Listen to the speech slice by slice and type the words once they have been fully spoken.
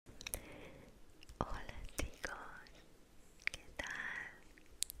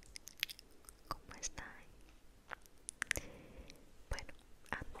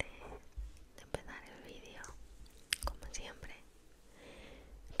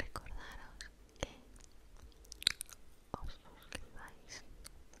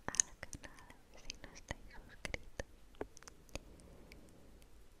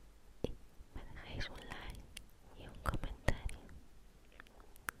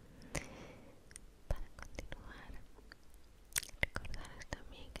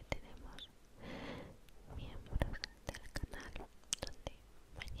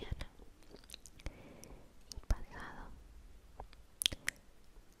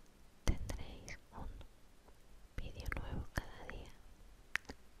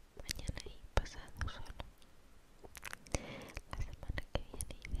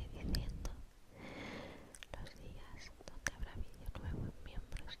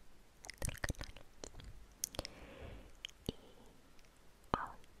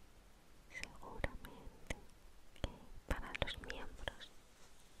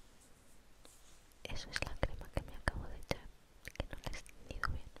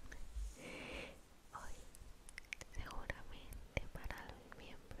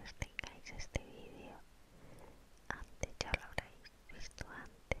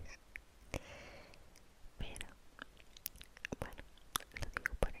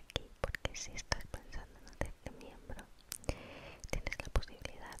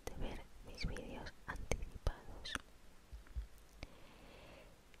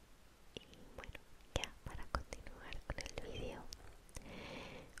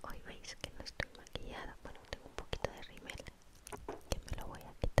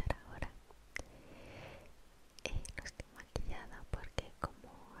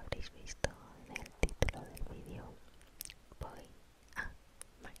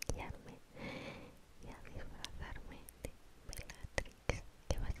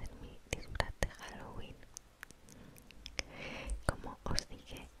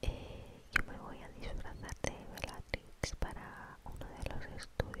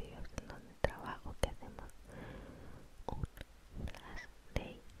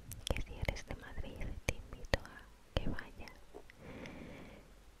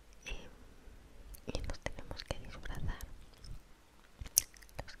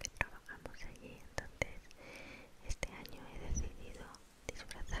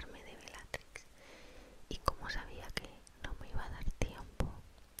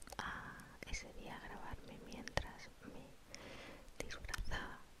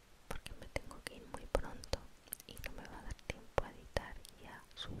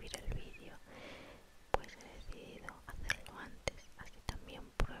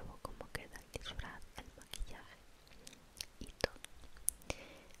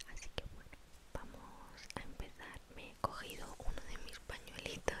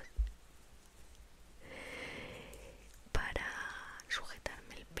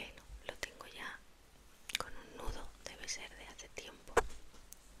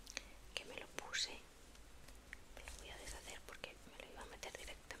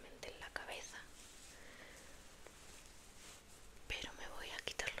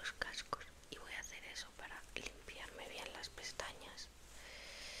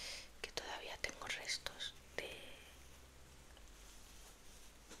tengo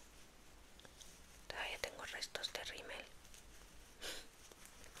restos de rímel.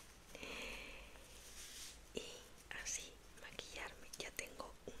 Y así maquillarme, ya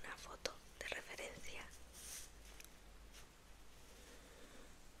tengo una foto de referencia.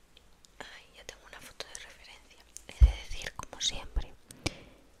 Ay, ya tengo una foto de referencia. He de decir, como siempre,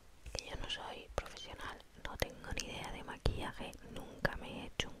 que yo no soy profesional, no tengo ni idea de maquillaje, nunca me he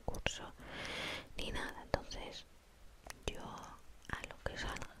hecho un curso ni nada, entonces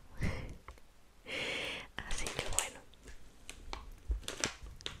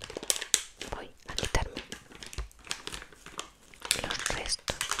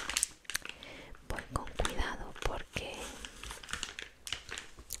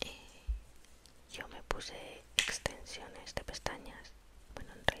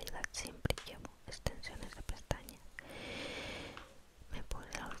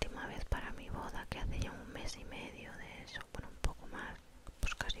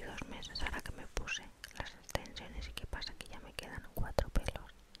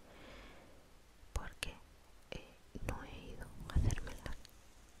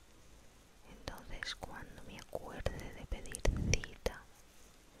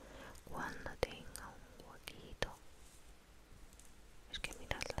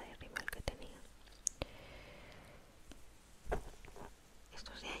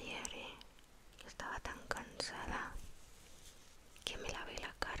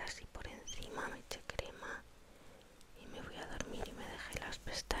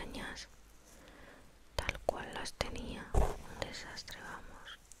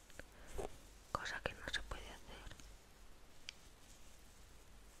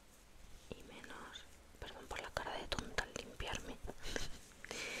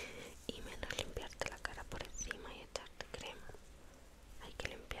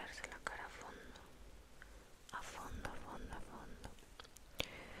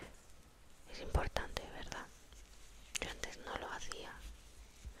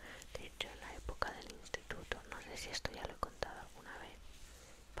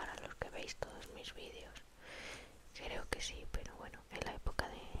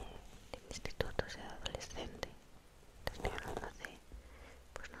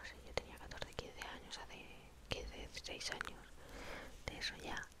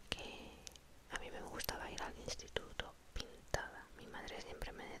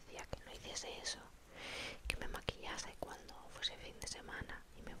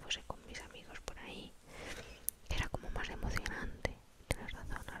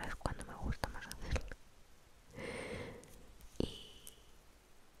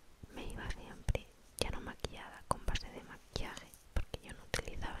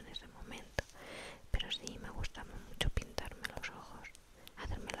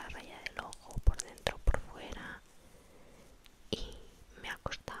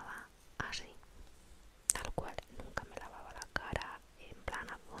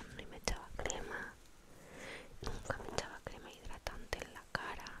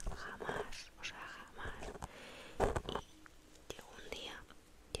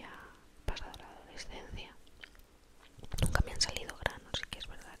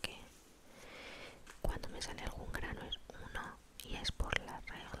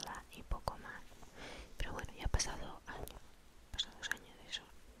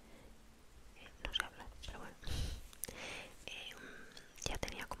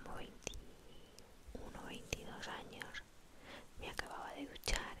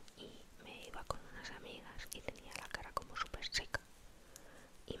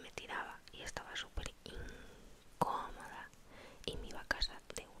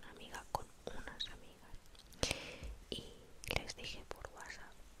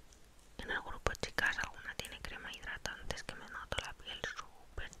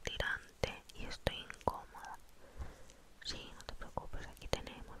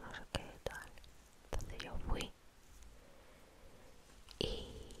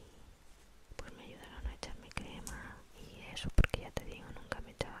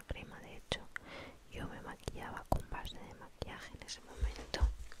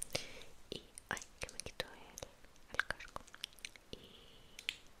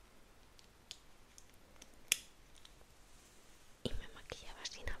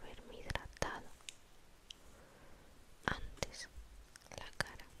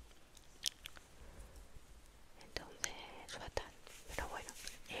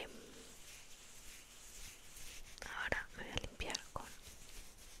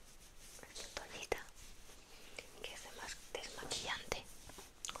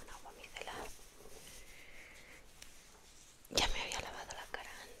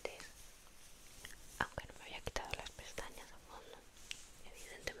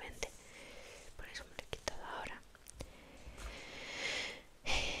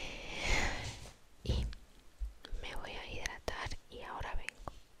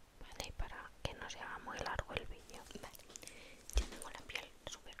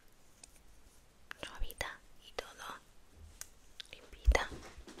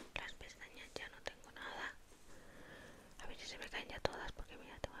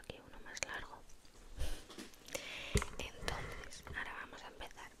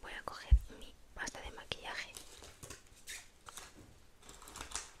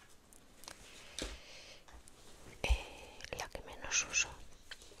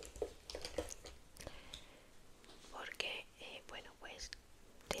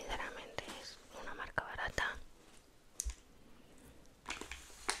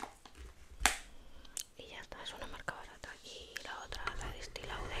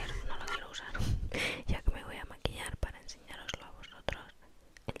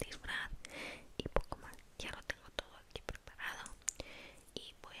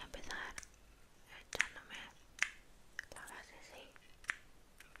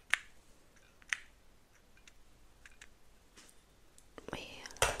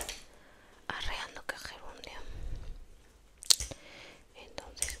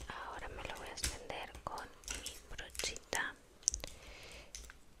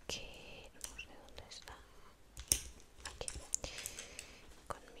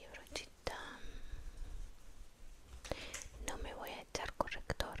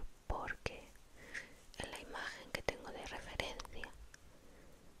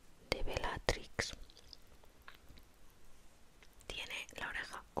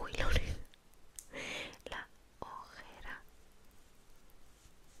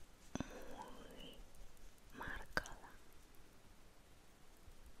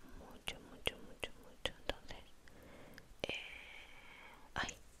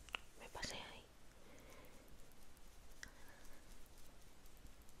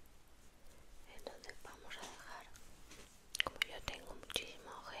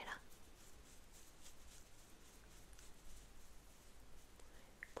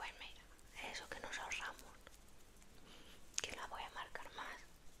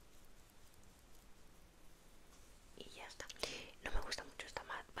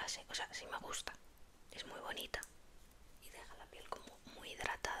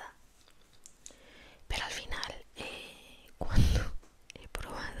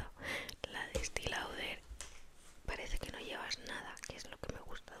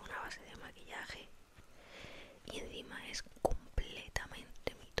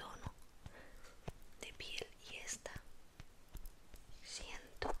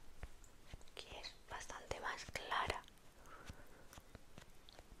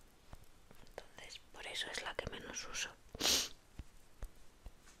eso es la que menos uso.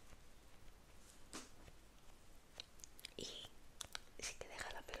 Y sí que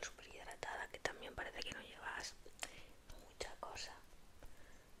deja la piel súper hidratada, que también parece que no llevas mucha cosa,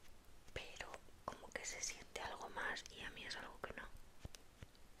 pero como que se siente algo más, y a mí es algo que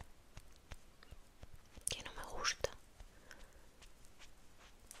no me gusta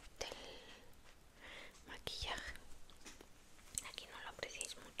del maquillaje. Aquí no lo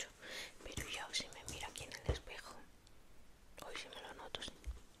apreciéis mucho, pero yo si me miro aquí en el espejo, hoy sí me lo noto, sí.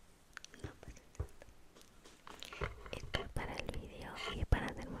 No pasa nada. Esto es para el vídeo y para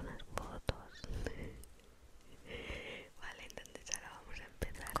hacerme unas fotos. Vale, entonces ahora vamos a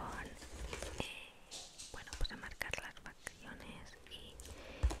empezar con bueno, pues a marcar las facciones y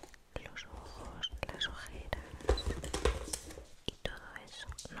los ojos, las ojeras y todo eso.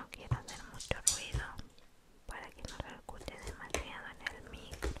 No quiero hacer mucho ruido para que no se escuche demasiado en el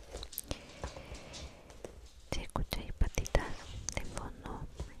mic. Si escucháis patitas de fondo,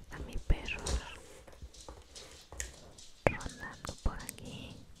 están mis perros rondando por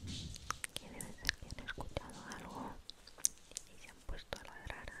aquí, que debe ser que han escuchado algo y se han puesto a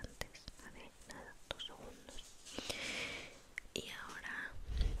ladrar antes. Vale, nada, 2 segundos. Y ahora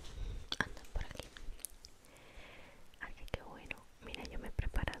andan por aquí. Así que bueno, mira, yo me he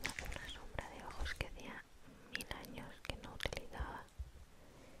preparado una sombra de ojos que hacía 1000 años que no utilizaba.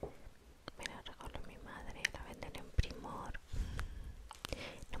 Me la regaló mi madre, la venden en Primor.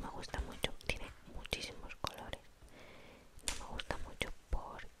 No me gusta mucho, tiene muchísimos colores. No me gusta mucho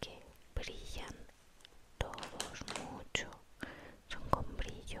porque brillan todos mucho, son con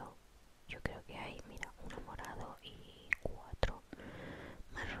brillo. Yo creo que hay, mira, uno morado y 4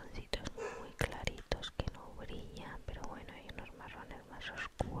 marroncitos muy claritos que no brillan, pero bueno, hay unos marrones más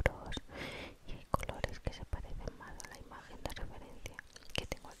oscuros y hay colores que se parecen más a la imagen de referencia que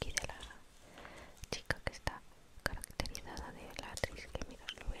tengo aquí de la chica que está caracterizada de Bellatrix, que mira,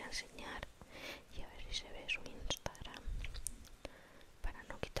 os lo voy a enseñar y a ver si se ve su Instagram para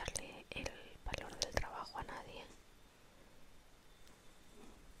no quitarle el valor del trabajo a nadie.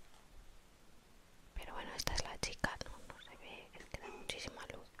 Pero bueno, esta es la chica, no se ve, es que da muchísima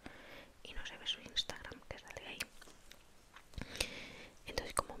luz y no se ve su Instagram, que sale ahí.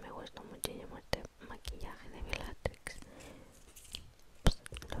 Entonces, como me gusta muchísimo este maquillaje de Bellatrix, pues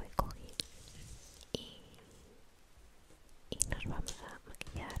lo he cogido y nos vamos a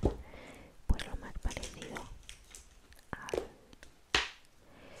maquillar pues lo más parecido al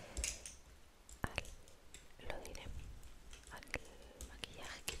lo diré, al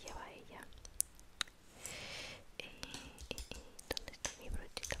maquillaje que lleva ella. ¿Dónde está mi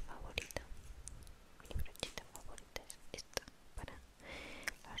brochita favorita? Mi brochita favorita es esta para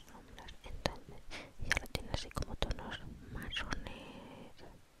las sombras. Entonces ya lo tiene así como tonos marrones,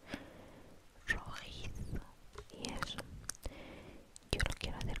 rojizo y eso. Yo lo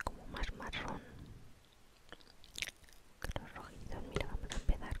quiero hacer como más marrón que los rojizos. Mira, vamos a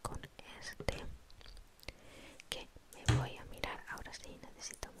empezar con este, que me voy a mirar. Ahora sí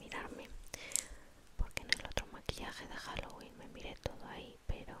necesito mirarme, porque en el otro maquillaje de Halloween me miré todo ahí,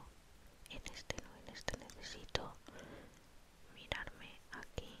 pero en este no, en este necesito mirarme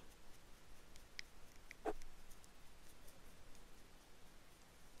aquí.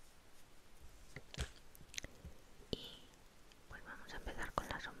 Y pues vamos a empezar con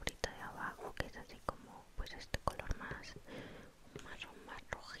la sombrita de abajo, que es así como pues este color más, un marrón más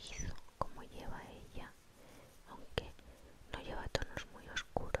rojizo como lleva ella, aunque no lleva tonos muy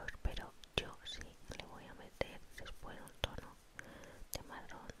oscuros, pero yo sí le voy a meter después un tono de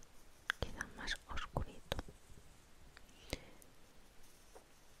marrón queda más oscurito.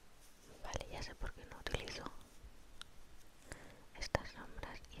 Vale, ya sé por qué no utilizo estas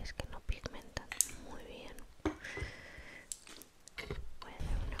sombras, y es que no pigmentan muy bien. Voy a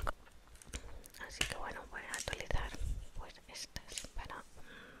hacer así que bueno, voy a utilizar pues estas para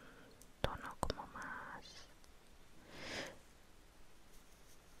un tono como más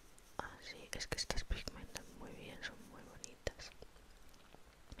así. Es que estas pigmentan muy bien, son muy bonitas.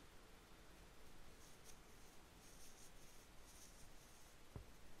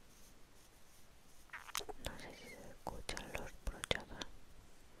 No sé si se escuchan los brochados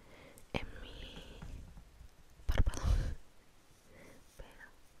en mi párpado, pero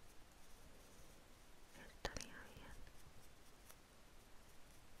estaría bien.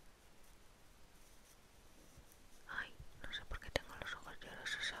 Ay, no sé por qué tengo los ojos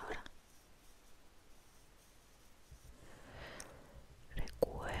llorosos ahora.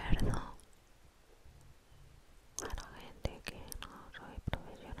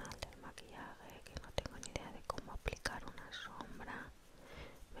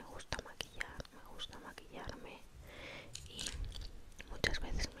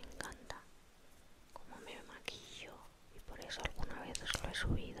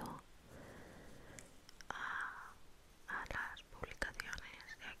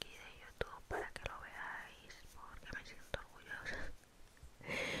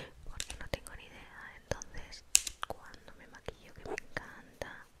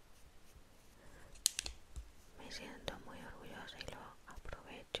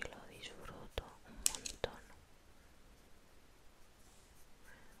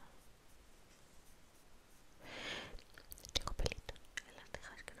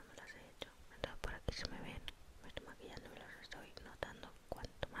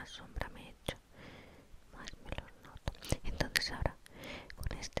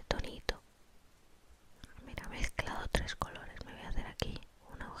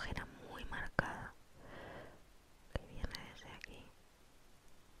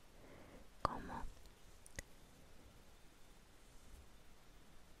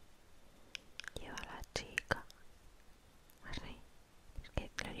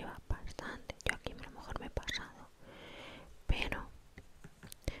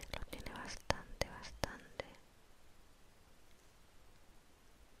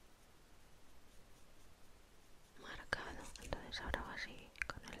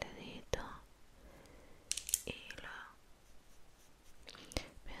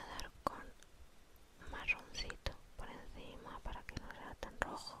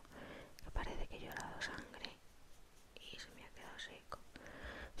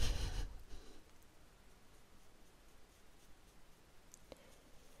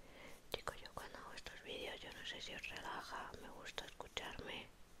 si os relaja, me gusta escucharme,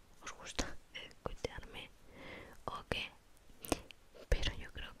 os gusta escucharme o qué. Pero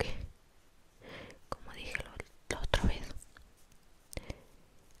yo creo que, como dije la otra vez,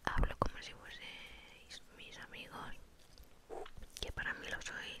 hablo como si fueseis mis amigos, que para mí lo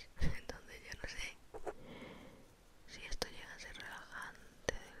sois. Entonces yo no sé si esto llega a ser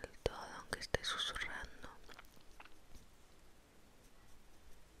relajante del todo, aunque esté susurrando.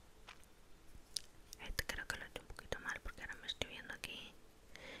 Creo que lo he hecho un poquito mal porque ahora me estoy viendo aquí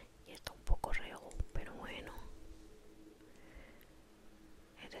y está un poco rego, pero bueno,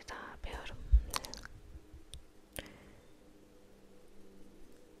 este está peor.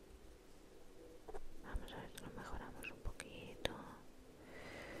 Vamos a ver si lo mejoramos un poquito.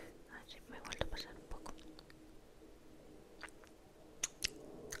 Así me he vuelto a pasar un poco.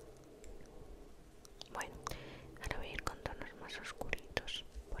 Bueno, ahora voy a ir con tonos más oscuritos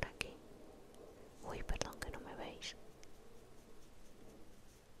por aquí. Uy, perdón que no me veis.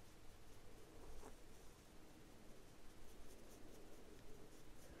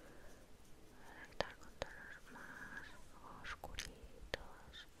 Estar con tonos más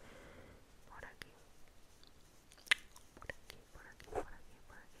oscuritos por aquí, por aquí, por aquí, por aquí,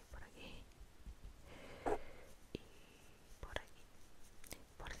 por aquí, por aquí y por aquí.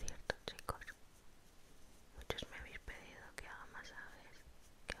 Por cierto, chicos, muchos me habéis pedido que haga masajes,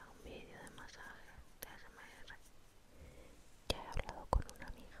 que haga un vídeo de masajes de ASMR. Ya he hablado con una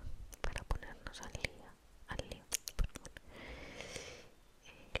amiga para ponernos al lío, perdón.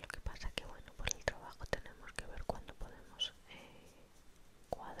 Lo que pasa que bueno, por el trabajo tenemos que ver cuándo podemos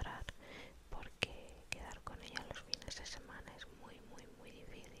cuadrar, porque quedar con ella los fines de semana es muy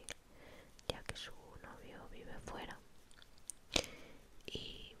difícil, ya que su novio vive fuera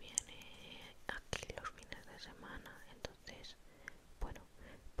y viene aquí los fines de semana. Entonces, bueno,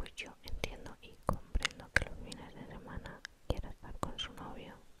 pues yo entiendo y comprendo que los fines de semana quiera estar con su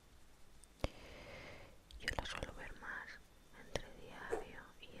novio. Yo la suelo ver más entre diario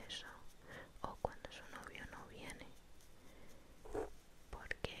y eso, o cuando su novio no viene,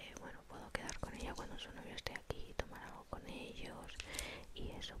 porque bueno, puedo quedar con ella cuando su novio esté aquí, tomar algo con ellos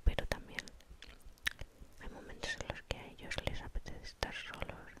y eso, pero también hay momentos en los que a ellos les apetece estar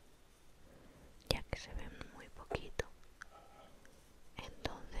solos, ya que se ven muy poquito.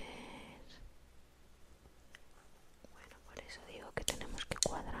 Entonces, bueno, por eso digo que tenemos que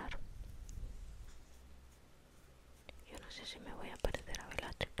cuadrar. Yo no sé si me voy a parecer a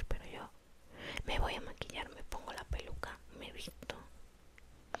Bellatrix, pero yo me voy a maquillar, me pongo la peluca, me visto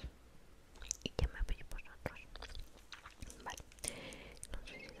y ya me veis vosotros. Vale, no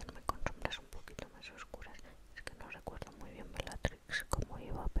sé si darme con sombras un poquito más oscuras. Es que no recuerdo muy bien Bellatrix cómo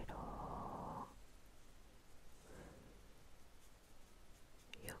iba, pero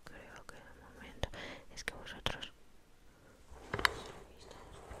yo creo que de momento es que vosotros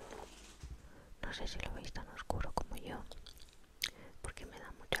no sé si lo veis tan oscuro como yo, porque me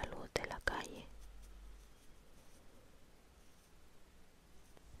da mucha luz de la calle.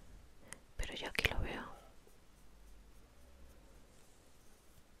 Pero yo aquí lo veo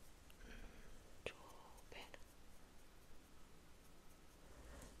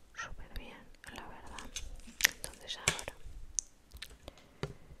súper bien, la verdad. Entonces ahora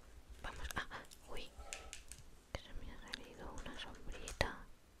vamos a... uy, que se me ha salido una sombrita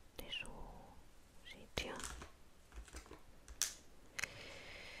de su sitio.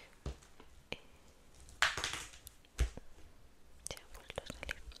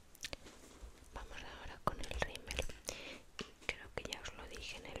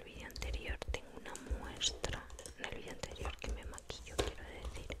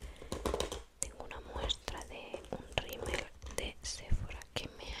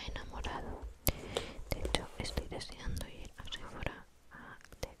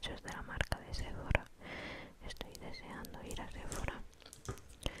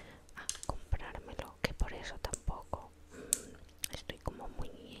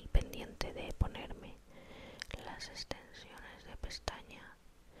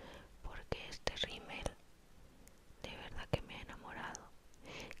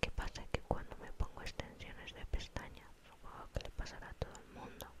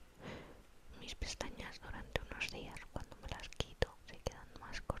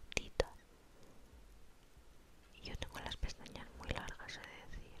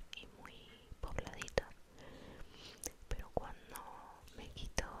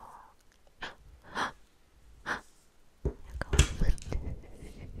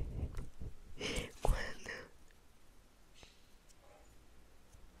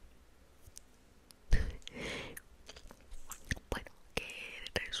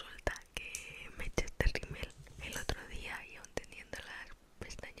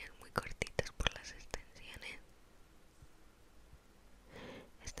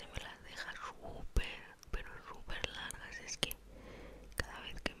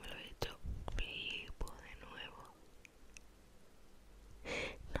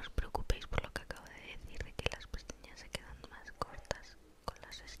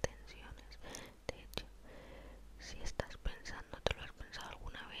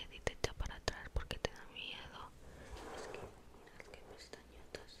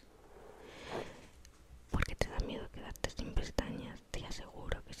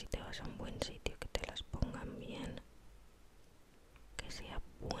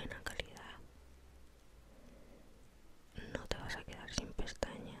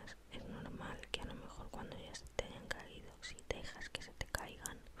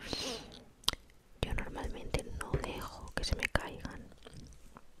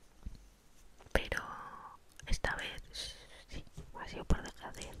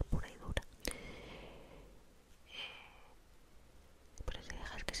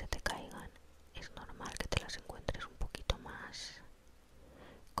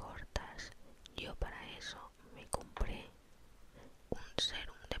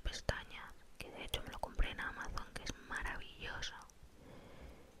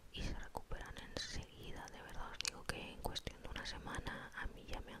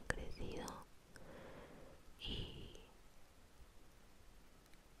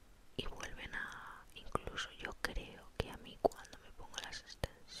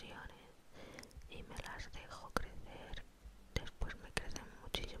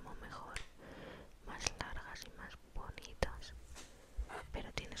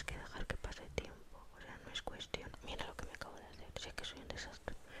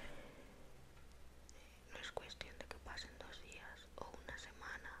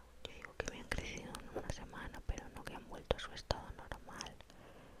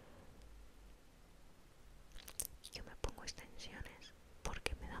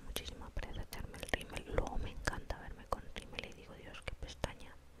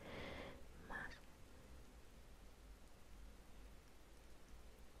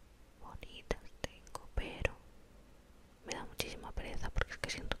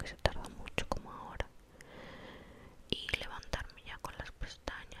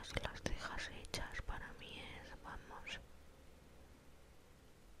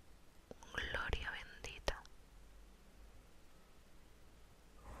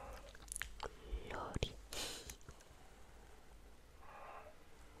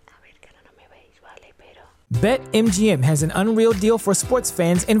 BetMGM has an unreal deal for sports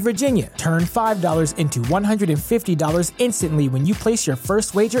fans in Virginia. Turn $5 into $150 instantly when you place your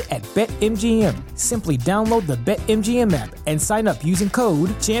first wager at BetMGM. Simply download the BetMGM app and sign up using code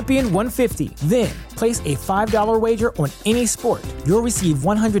Champion150. Then, place a $5 wager on any sport. You'll receive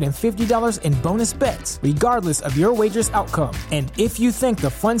 $150 in bonus bets, regardless of your wager's outcome. And if you think the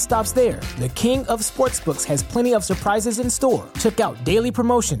fun stops there, the king of sportsbooks has plenty of surprises in store. Check out daily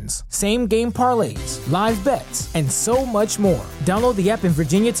promotions, same-game parlays, live bets, and so much more. Download the app in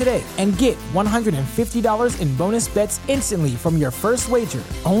Virginia today and get $150 in bonus bets instantly from your first wager.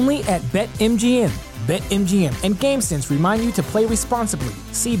 Only at BetMGM. BetMGM and GameSense remind you to play responsibly.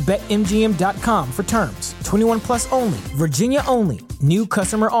 See BetMGM.com for terms. 21 plus only. Virginia only. New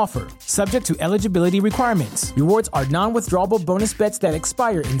customer offer. Subject to eligibility requirements. Rewards are non-withdrawable bonus bets that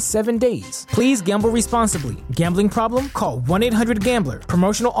expire in 7 days. Please gamble responsibly. Gambling problem? Call 1-800-GAMBLER.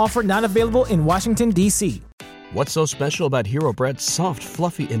 Promotional offer not available in Washington, D.C. What's so special about Hero Bread's soft,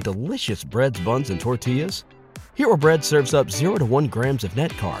 fluffy, and delicious breads, buns, and tortillas? Hero Bread serves up 0 to 1 grams of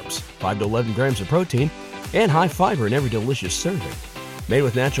net carbs, 5 to 11 grams of protein, and high fiber in every delicious serving. Made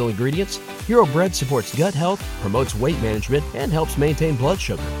with natural ingredients, Hero Bread supports gut health, promotes weight management, and helps maintain blood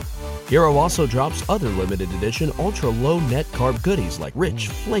sugar. Hero also drops other limited edition ultra-low net carb goodies like rich,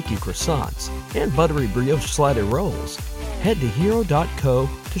 flaky croissants and buttery brioche slider rolls. Head to hero.co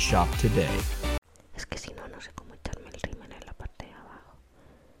to shop today. Es que si no, no sé cómo echarme el rímel en la parte de abajo.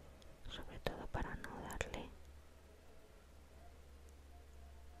 Sobre todo para no darle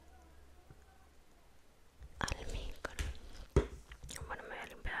al micro. Bueno, me voy a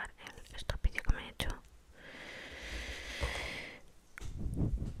limpiar el estropicio que me he hecho.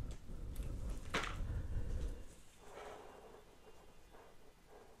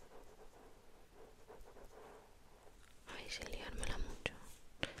 Ay, sin liármela mucho.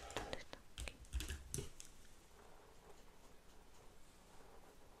 ¿Dónde está? Aquí.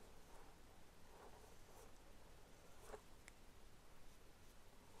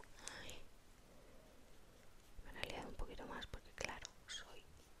 Ay, me la he liado un poquito más porque claro, soy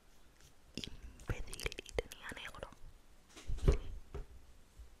imbécil y tenía negro.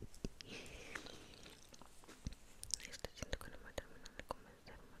 Siento que no me terminan de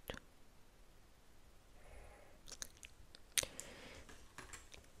convencer mucho.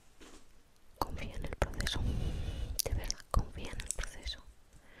 Confía en el proceso, de verdad, confía en el proceso,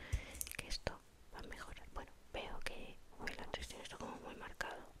 que esto va a mejorar. Bueno, veo que Bellatrix tiene esto como muy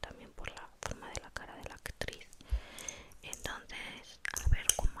marcado, también por la forma de la cara de la actriz. Entonces, a ver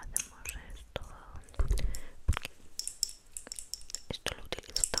cómo hacemos esto, porque esto lo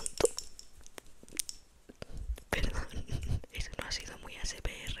utilizo tanto. Perdón, eso no ha sido muy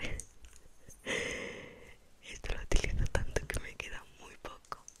ASMR. Esto lo utilizo tanto que me queda muy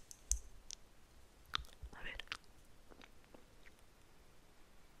poco. A ver.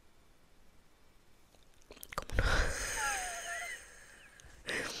 ¿Cómo no?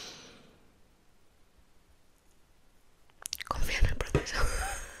 Confía en el proceso.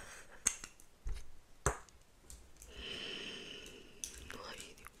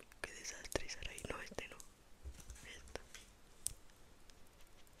 Ay, Dios mío, qué desastre será ahí. No, este no. Esto.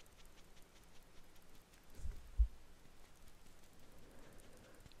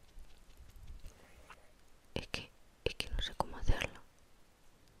 Es que no sé cómo hacerlo.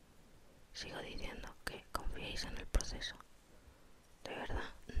 Sigo diciendo que confiéis en el proceso. De verdad,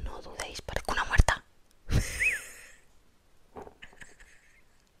 no dudéis, parezco una muerta.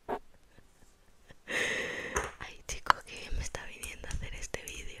 Ay, chicos, que me está viniendo a hacer este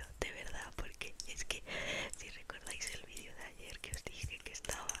vídeo, de verdad, porque es que si recordáis el vídeo de ayer que os dije que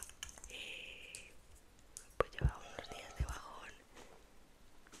estaba, pues llevaba unos días de bajón.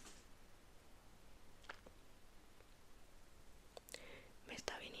 Me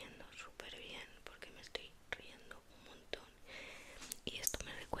está viniendo súper bien porque me estoy riendo un montón. Y esto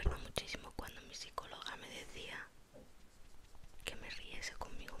me recuerda muchísimo cuando mi psicóloga me decía que me riese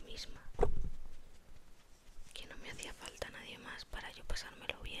conmigo misma, que no me hacía falta nadie más para yo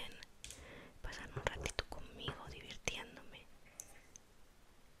pasármelo bien, pasar un ratito conmigo divirtiéndome.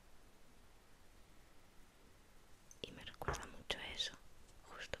 Y me recuerda mucho a eso,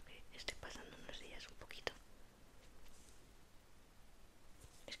 justo que estoy pasando unos días un poquito.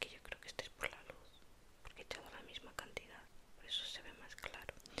 Es que yo creo que este es por la luz, porque he echado la misma cantidad, por eso se ve más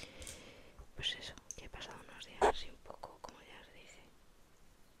claro. Pues eso, que he pasado unos días así un poco, como ya os dije,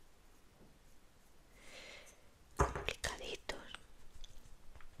 complicaditos.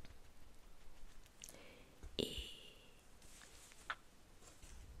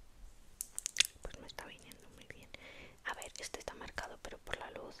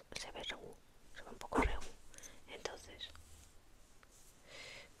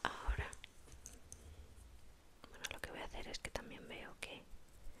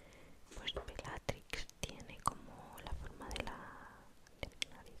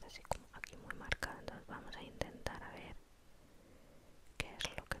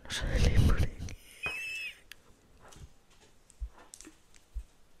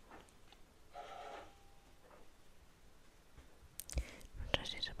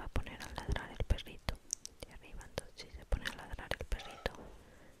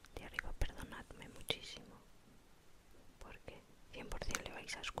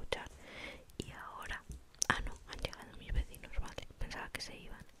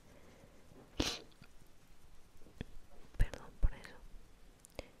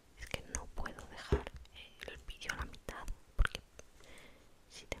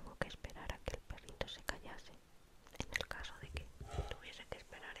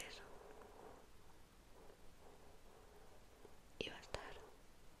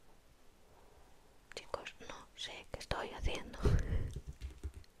 estoy haciendo.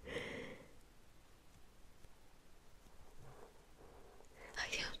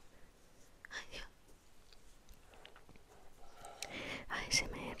 Ay Dios, ay Dios.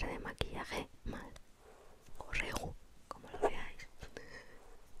 ASMR de maquillaje mal, o regu, como lo veáis.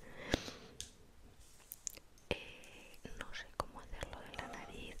 No sé cómo hacerlo de la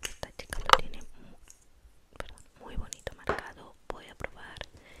nariz, que esta chica lo tiene muy bonito marcado. Voy a probar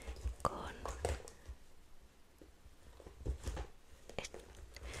con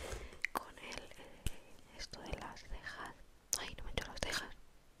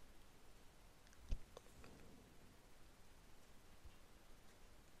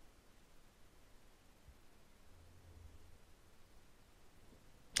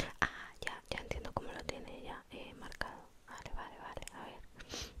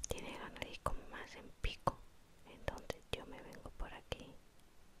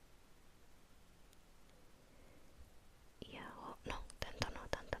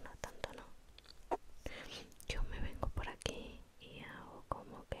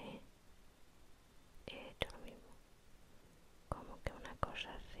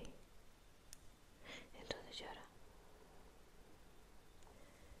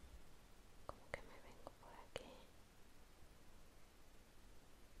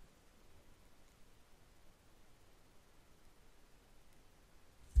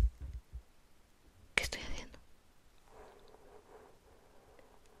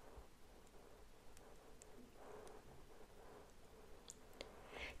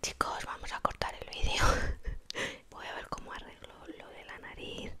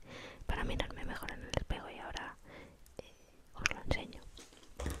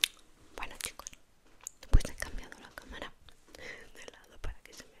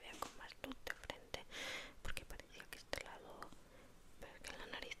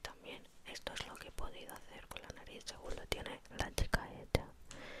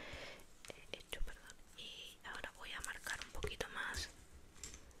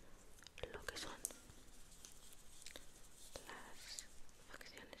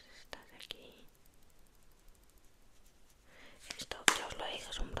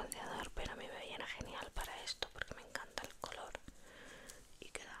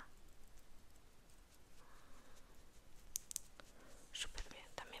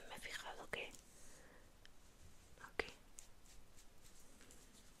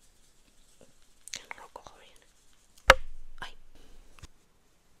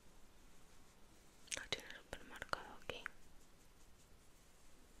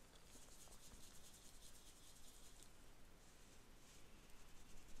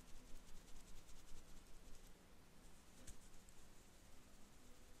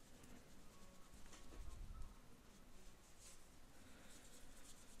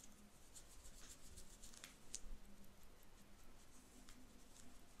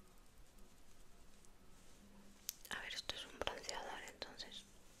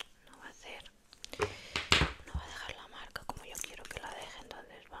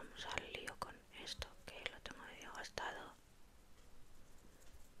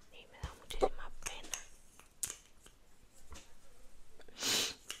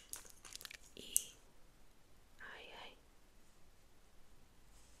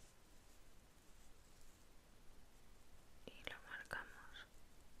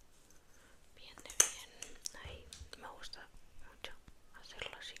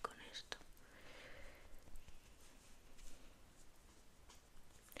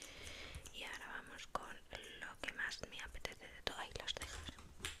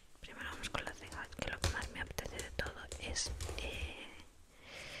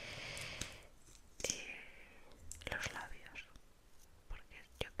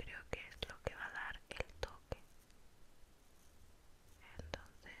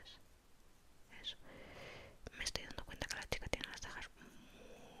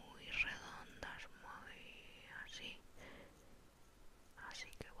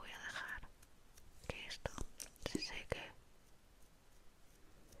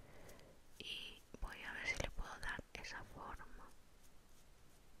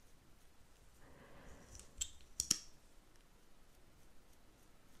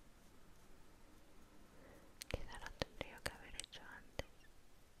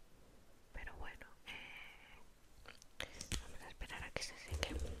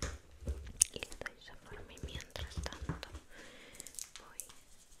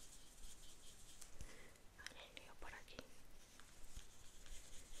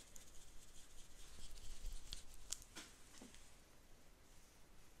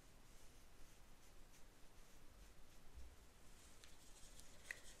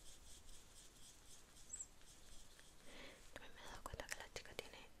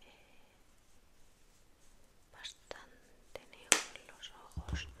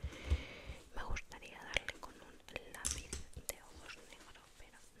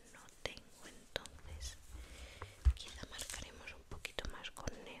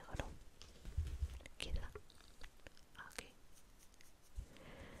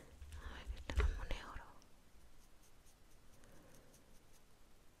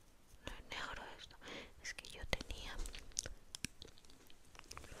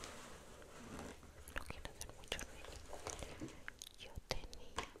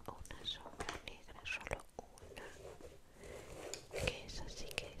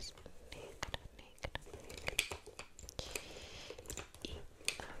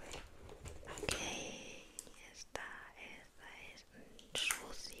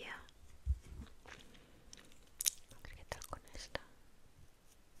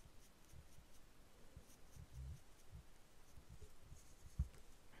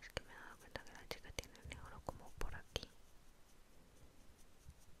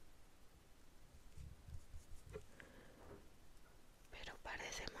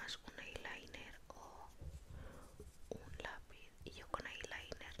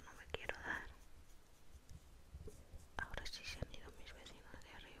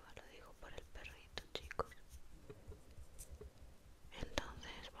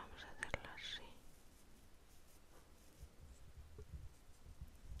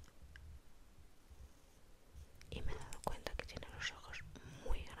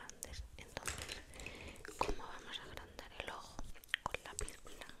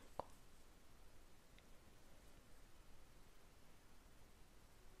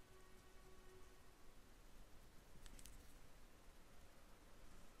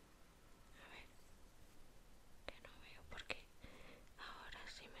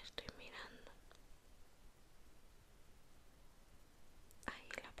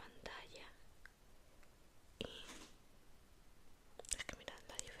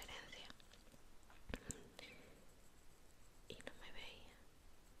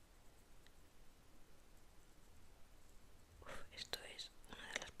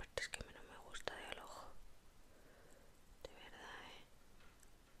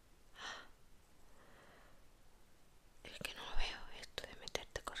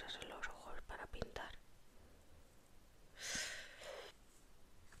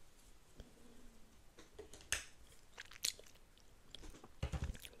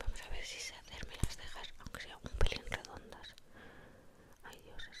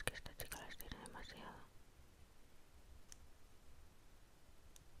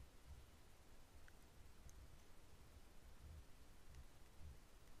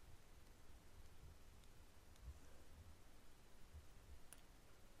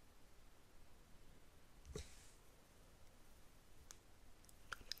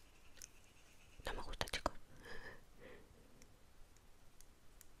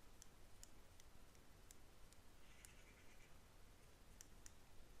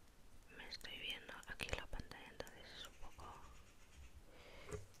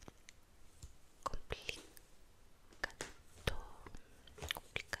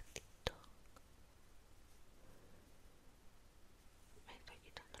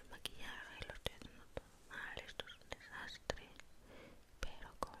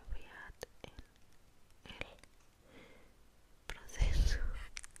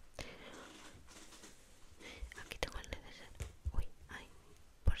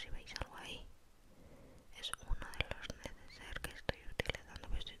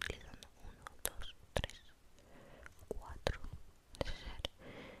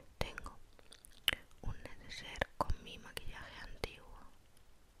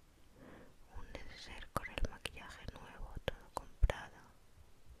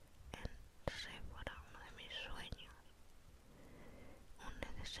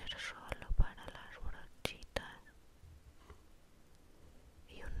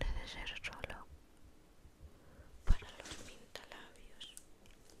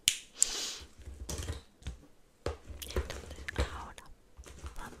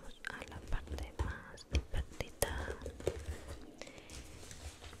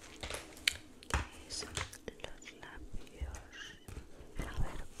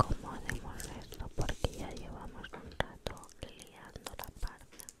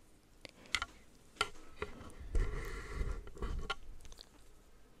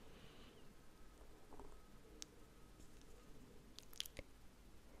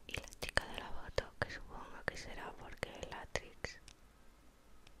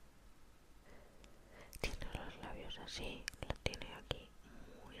así, lo tiene aquí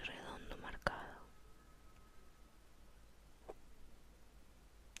muy redondo marcado.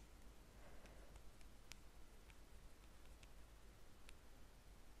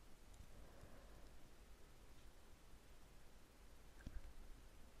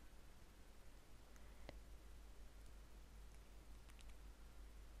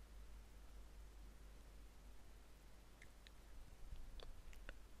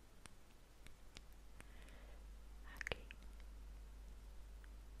 Aquí,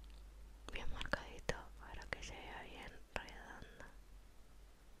 bien marcadito para que se vea bien redonda.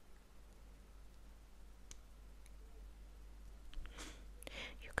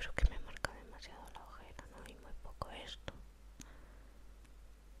 Yo creo que me marca demasiado la ojera, ¿no? Y muy poco esto.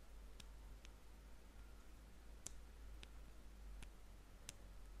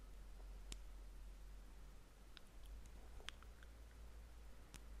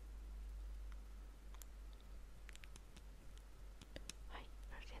 Ay,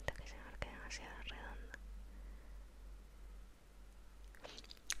 no siento que se marque demasiado redonda.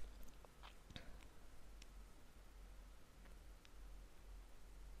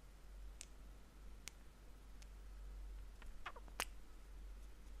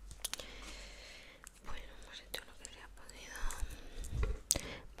 Bueno, hemos hecho lo que se ha podido.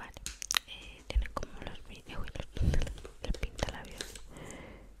 Vale, tiene como los vídeos y los pintalabios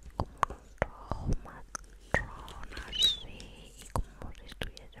como un rojo marrón así y como si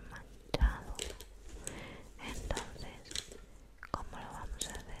estuviese manchado. Entonces, ¿cómo lo vamos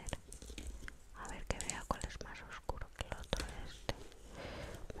a hacer? A ver que vea cuál es más oscuro que el otro este.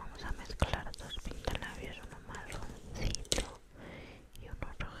 Vamos a mezclar dos pintalabios, uno marroncito y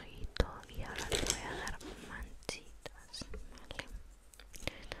uno rojito, y ahora le voy a dar manchitas, ¿vale?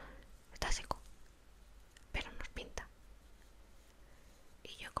 Está seco, pero nos pinta.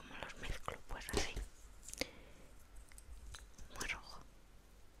 Y yo como los mezclo, pues así, muy rojo.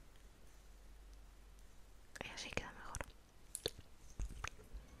 Y así queda mejor.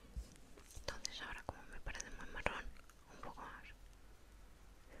 Entonces ahora como me parece muy marrón, un poco más.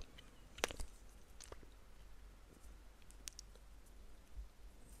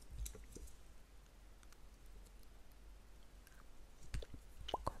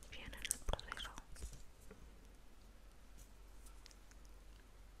 Confíen en el proceso.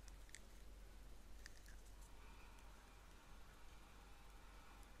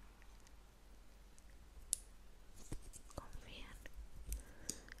 Confíen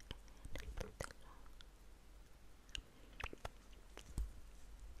en el proceso.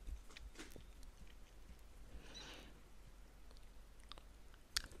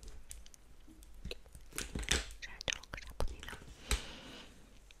 Se ha hecho lo que se ha podido.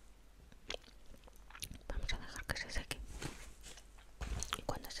 Vamos a dejar que se seque. Y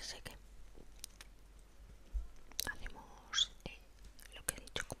cuando se seque, hacemos lo que he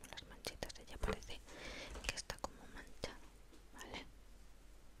dicho, como las manchitas. Ella parece que está como manchado, ¿vale?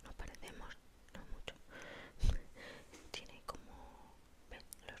 No parecemos, no mucho. Tiene como, ¿ves?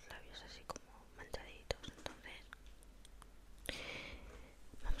 Los labios así como manchaditos. Entonces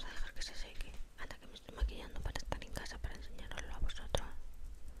vamos a dejar que se seque. Anda, que me estoy maquillando para estar en casa, para enseñaroslo a vosotros.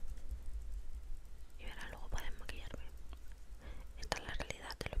 Y verá, luego pueden maquillarme. Esta es la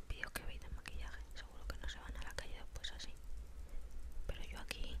realidad de los vídeos que veis de maquillaje. Seguro que no se van a la calle después así. Pero yo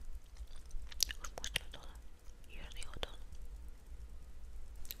aquí os muestro todo y os digo todo.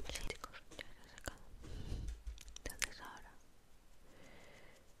 Sí, chicos, ya se ha secado. Entonces ahora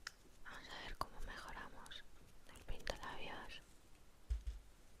vamos a ver cómo mejoramos el pintalabios.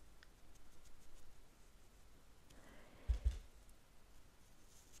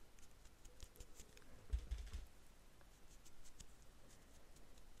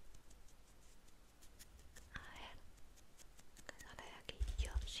 A ver qué sale de aquí.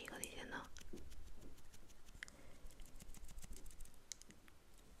 Yo sigo diciendo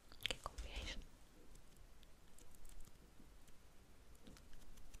que confiéis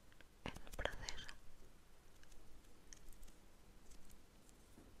en el proceso.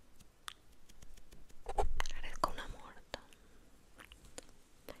 Parezco una muerta.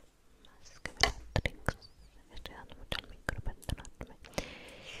 Más que Bellatrix. Estoy dando mucho al micro, perdonadme.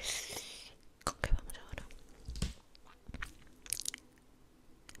 ¿Con qué vamos ahora?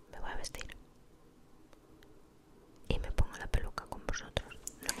 Me voy a vestir y me pongo la peluca con vosotros.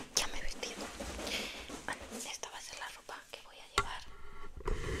 No, ya me he vestido. Bueno, esta va a ser la ropa que voy a llevar.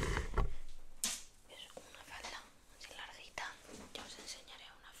 Es una falda así larguita. Ya os enseñaré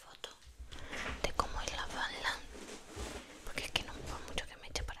una foto de cómo es la falda, porque es que no por mucho que me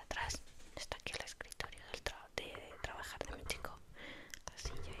eche para atrás, está aquí el escritorio de trabajar de mi chico, la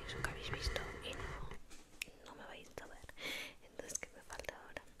silla y eso que habéis visto, y no me vais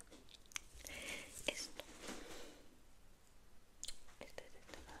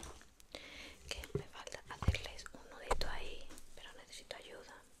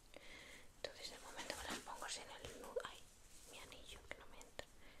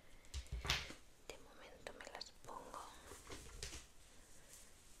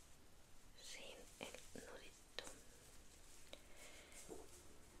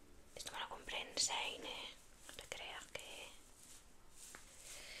insane, no te creas que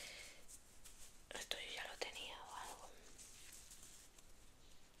esto yo ya lo tenía o algo.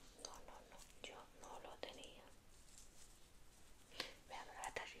 No, yo no lo tenía. Voy a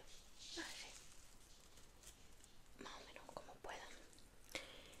tratar yo así, más o menos como pueda.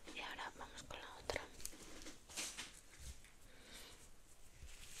 Y ahora vamos con la otra.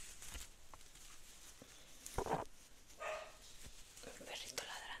 Un perrito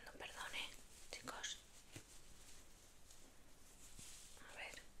ladrando, perdone, chicos. A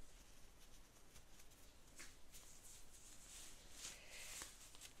ver.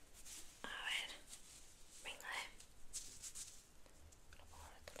 A ver. Venga, lo pongo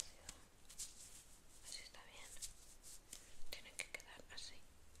retorcido. Así está bien. Tiene que quedar así.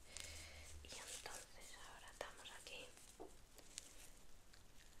 Y entonces ahora estamos aquí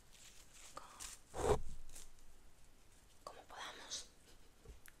como podamos.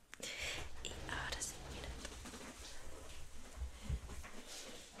 Y ahora sí, mirad.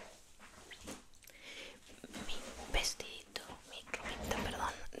 Mi vestidito, mi ropita,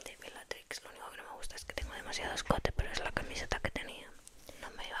 perdón, de Bellatrix. Lo único que no me gusta es que tengo demasiado escote, pero es la camiseta que tenía. No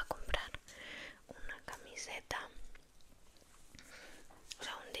me iba a comprar una camiseta, o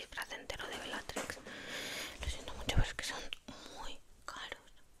sea, un disfraz entero de Bellatrix. Lo siento mucho, pero es que son muy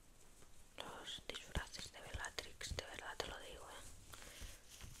caros los disfraces de Bellatrix, de verdad te lo digo,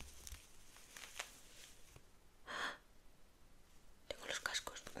 Tengo los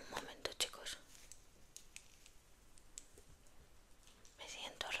cascos. Un momento, chicos. Me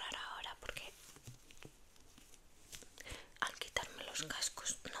siento rara ahora porque al quitarme los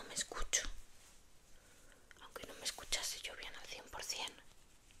cascos no me escucho. Aunque no me escuchase yo bien al 100%.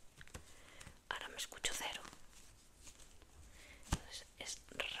 Ahora me escucho cero. Entonces es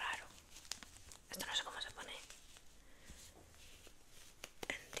raro. Esto no sé cómo se pone.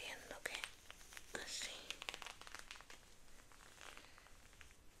 Entiendo que así.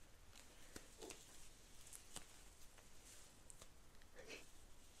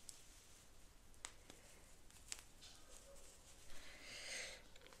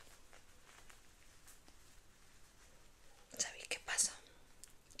 ¿Sabéis qué pasa?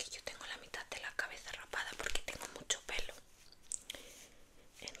 Que yo tengo la mitad de la cabeza rapada porque tengo mucho pelo.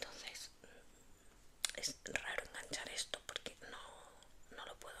 Entonces es raro enganchar esto porque no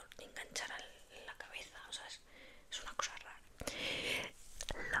lo puedo enganchar a la cabeza. O sea, es una cosa rara.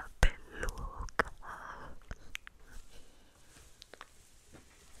 La peluca.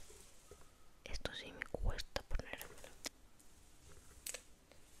 Esto sí me cuesta ponérmelo.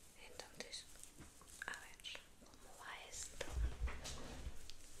 Entonces, a ver cómo va esto.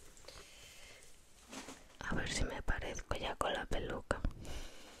 A ver si me parezco ya con la peluca.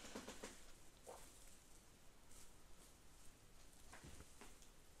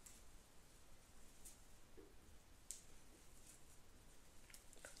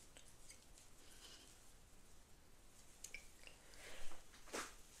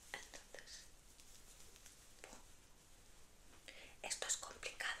 Entonces, esto es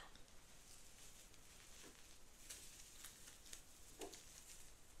complicado.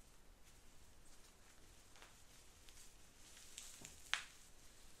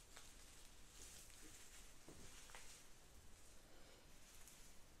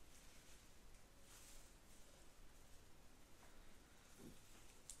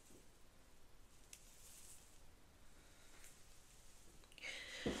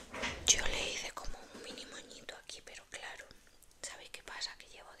 Yo le hice como un mini moñito aquí, pero claro, ¿sabéis qué pasa? Que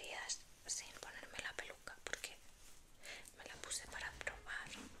llevo días sin ponerme la peluca porque me la puse para probar.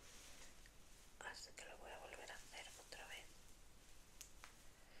 Así que lo voy a volver a hacer otra vez.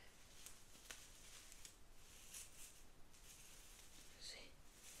 Sí.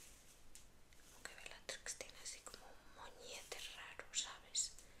 Como que Bellatrix tiene así como un moñete raro,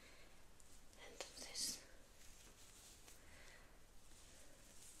 ¿sabes? Entonces...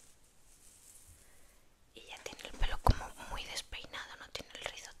 Y ya tiene el pelo como muy despeinado, no tiene el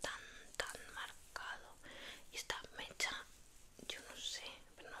rizo tan marcado. Y esta mecha, yo no sé,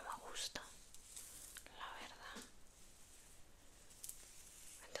 pero no me gusta, la verdad.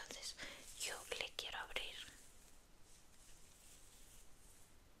 Entonces yo le quiero abrir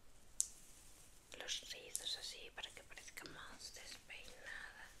los rizos así para que parezca más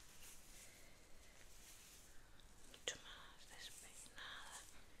despeinada. Mucho más despeinada.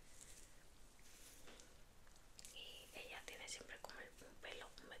 Y ella tiene siempre como